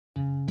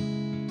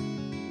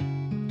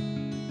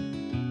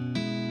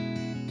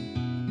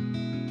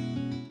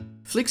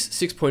Flix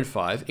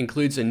 6.5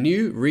 includes a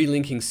new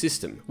relinking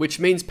system, which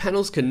means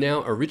panels can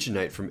now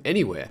originate from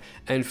anywhere,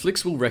 and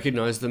Flix will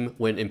recognize them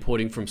when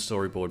importing from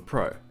Storyboard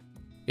Pro.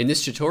 In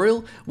this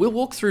tutorial, we'll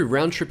walk through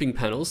round-tripping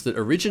panels that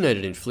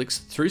originated in Flix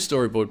through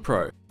Storyboard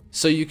Pro,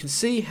 so you can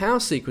see how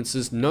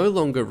sequences no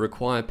longer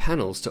require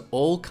panels to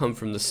all come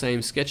from the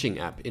same sketching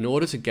app in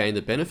order to gain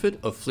the benefit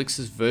of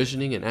Flix's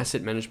versioning and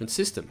asset management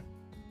system.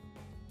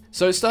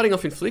 So starting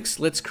off in Flix,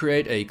 let's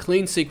create a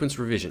clean sequence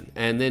revision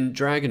and then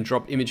drag and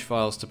drop image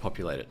files to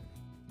populate it.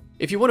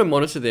 If you want to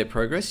monitor their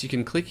progress, you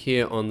can click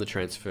here on the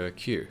transfer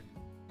queue.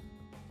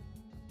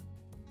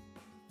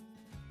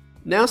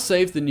 Now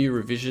save the new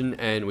revision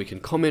and we can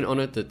comment on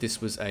it that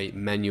this was a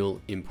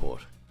manual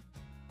import.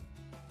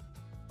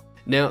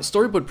 Now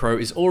Storyboard Pro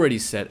is already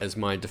set as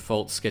my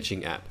default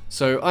sketching app,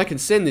 so I can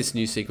send this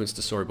new sequence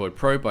to Storyboard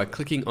Pro by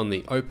clicking on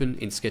the Open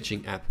in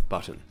Sketching App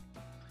button.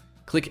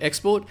 Click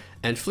Export,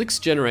 and Flix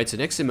generates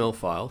an XML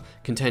file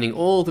containing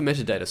all the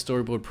metadata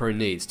Storyboard Pro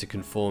needs to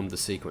conform the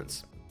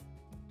sequence.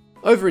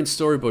 Over in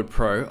Storyboard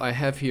Pro, I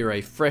have here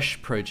a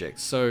fresh project,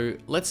 so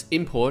let's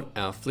import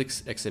our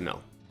Flix XML.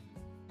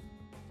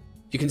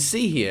 You can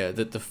see here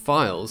that the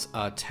files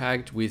are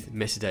tagged with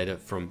metadata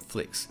from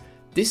Flix.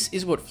 This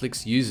is what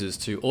Flix uses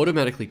to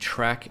automatically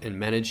track and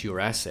manage your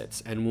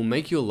assets and will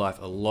make your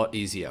life a lot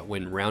easier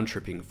when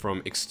round-tripping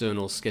from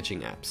external sketching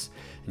apps,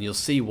 and you'll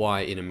see why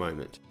in a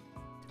moment.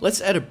 Let's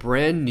add a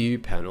brand new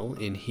panel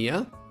in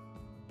here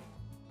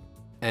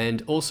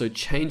and also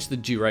change the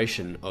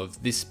duration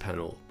of this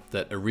panel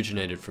that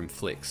originated from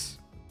Flix.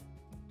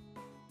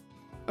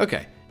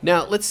 Okay,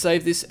 now let's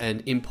save this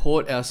and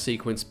import our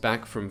sequence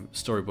back from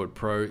Storyboard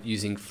Pro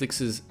using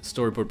Flix's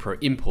Storyboard Pro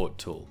import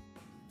tool.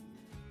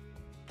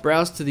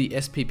 Browse to the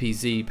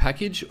SPPZ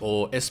package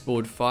or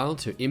SBoard file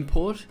to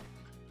import.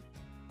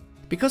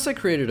 Because I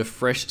created a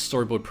fresh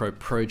Storyboard Pro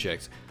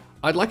project,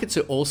 I'd like it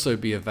to also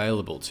be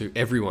available to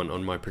everyone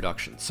on my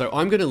production, so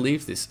I'm going to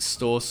leave this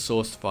Store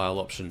Source File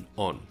option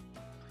on.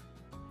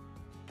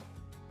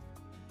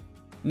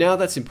 Now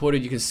that's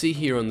imported, you can see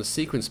here on the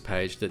sequence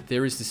page that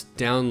there is this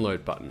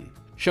download button,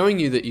 showing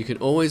you that you can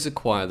always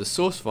acquire the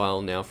source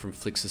file now from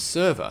Flix's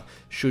server,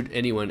 should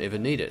anyone ever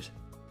need it.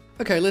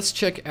 Okay, let's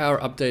check our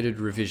updated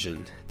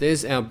revision.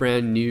 There's our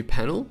brand new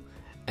panel,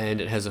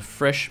 and it has a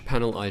fresh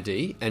panel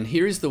ID, and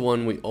here is the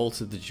one we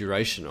altered the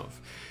duration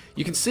of.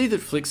 You can see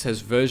that Flix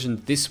has versioned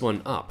this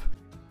one up.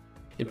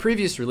 In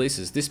previous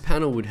releases, this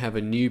panel would have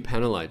a new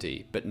panel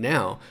ID, but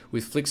now,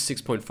 with Flix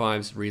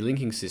 6.5's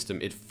relinking system,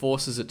 it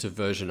forces it to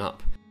version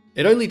up.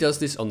 It only does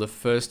this on the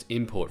first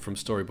import from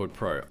Storyboard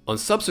Pro. On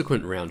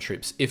subsequent round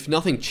trips, if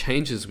nothing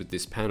changes with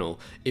this panel,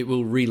 it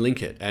will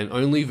relink it and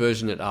only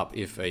version it up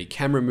if a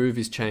camera move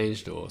is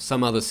changed or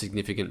some other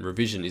significant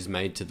revision is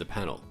made to the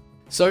panel.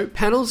 So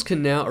panels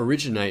can now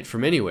originate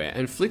from anywhere,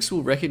 and Flix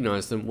will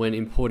recognize them when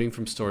importing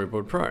from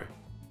Storyboard Pro.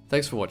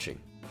 Thanks for watching.